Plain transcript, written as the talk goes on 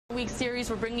Week series,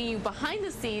 we're bringing you behind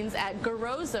the scenes at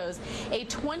Garozzos, a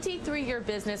 23-year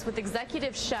business with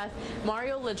executive chef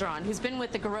Mario Ladron, who's been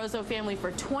with the Garozzo family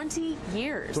for 20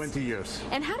 years. 20 years.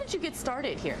 And how did you get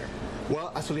started here?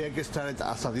 Well, actually, I get started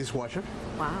as a dishwasher.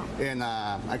 Wow. And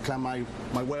I climbed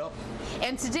my way up.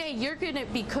 And today you're going to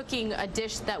be cooking a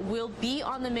dish that will be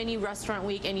on the menu Restaurant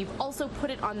Week, and you've also put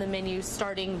it on the menu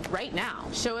starting right now.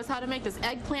 Show us how to make this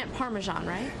eggplant Parmesan,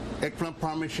 right? Eggplant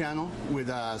Parmesan with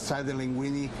a side of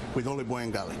linguine with olive oil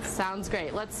and garlic. Sounds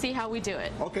great. Let's see how we do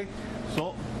it. Okay,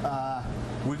 so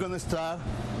we're going to start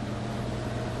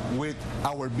with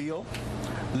our veal.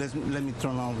 Let me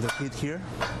turn on the heat here.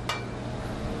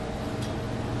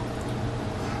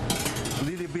 A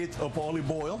little bit of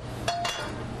olive oil.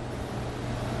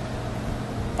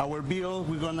 Our veal,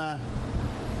 we're gonna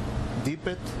dip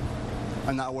it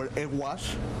in our egg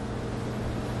wash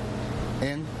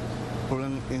and put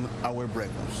it in our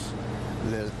breadcrumbs.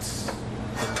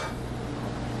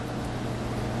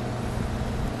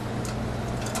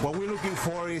 What we're looking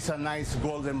for is a nice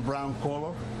golden brown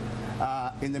color.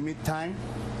 In the meantime,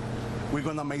 we're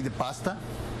gonna make the pasta.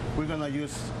 We're gonna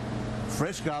use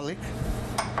fresh garlic,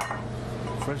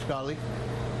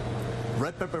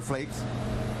 red pepper flakes,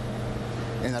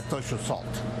 and a touch of salt.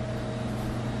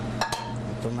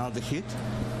 Turn out the heat.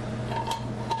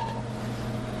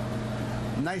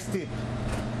 Nice tip.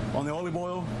 On the olive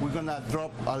oil, we're gonna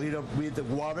drop a little bit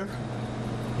of water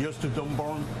just to don't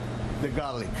burn the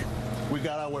garlic. We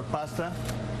got our pasta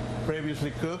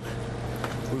previously cooked.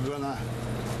 We're gonna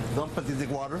dump it in the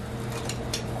water,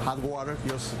 hot water,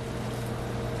 just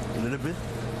a little bit,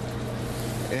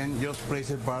 and just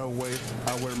place it far away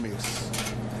our mix.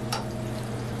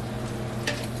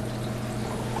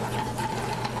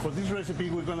 For this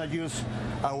recipe, we're gonna use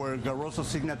our Garozzo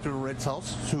signature red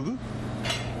sauce, sugu.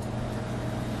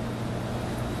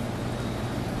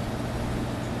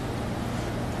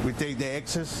 We take the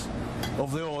excess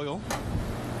of the oil.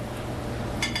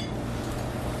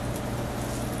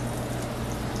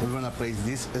 We're gonna place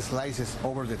these slices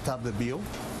over the top of the veal.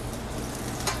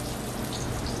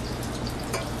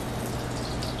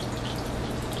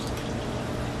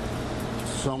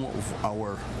 Some of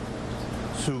our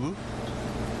sugu.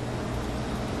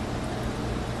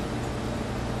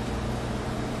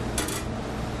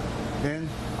 And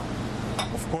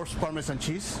of course Parmesan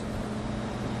cheese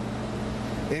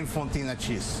and Fontina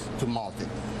cheese to melt it.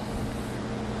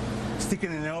 Stick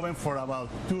it in the oven for about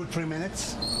 2 or 3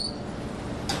 minutes.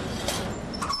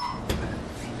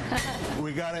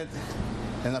 We got it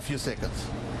in a few seconds.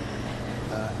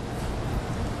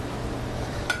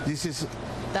 This is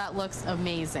That looks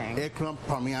amazing. eggplant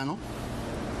Parmesan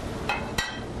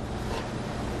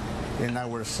and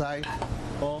our side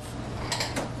of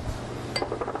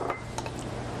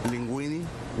linguine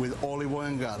with olive oil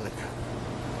and garlic.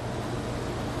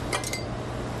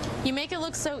 You make it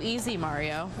look so easy,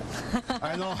 Mario.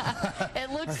 I know.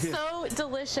 It looks so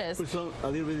delicious. Put a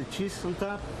little bit of cheese on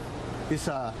top. It's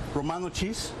a Romano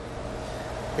cheese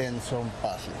and some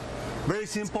parsley. Very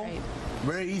simple,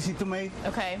 very easy to make.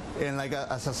 Okay. And like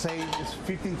as I say, it's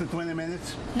 15 to 20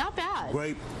 minutes. Not bad.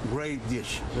 Great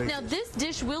dish. Now this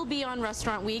dish will be on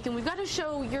Restaurant Week, and we've got to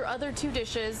show your other 2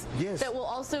 dishes that will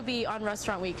also be on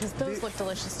Restaurant Week, because those look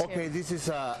delicious too. Okay, this is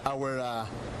our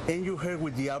angel hair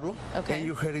with Diablo. Okay.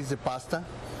 Angel hair is the pasta.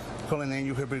 Call it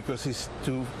angel hair because it's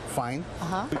too fine.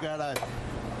 We got a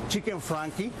chicken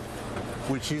frankie,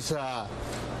 which is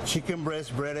chicken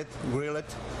breast breaded, grilled.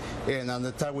 And on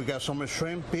the top we got some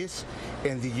shrimp piece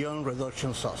and Dijon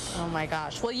reduction sauce. Oh my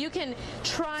gosh. Well, you can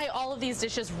try all of these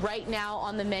dishes right now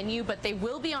on the menu, but they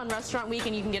will be on Restaurant Week,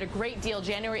 and you can get a great deal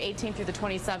January 18th through the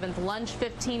 27th. Lunch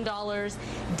 $15,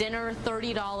 dinner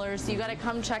 $30. So you got to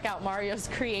come check out Mario's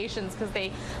creations because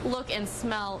they look and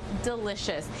smell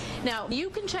delicious. Now, you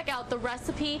can check out the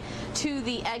recipe to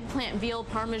the eggplant veal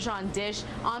Parmesan dish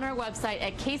on our website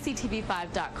at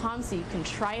kctv5.com so you can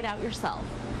try it out yourself.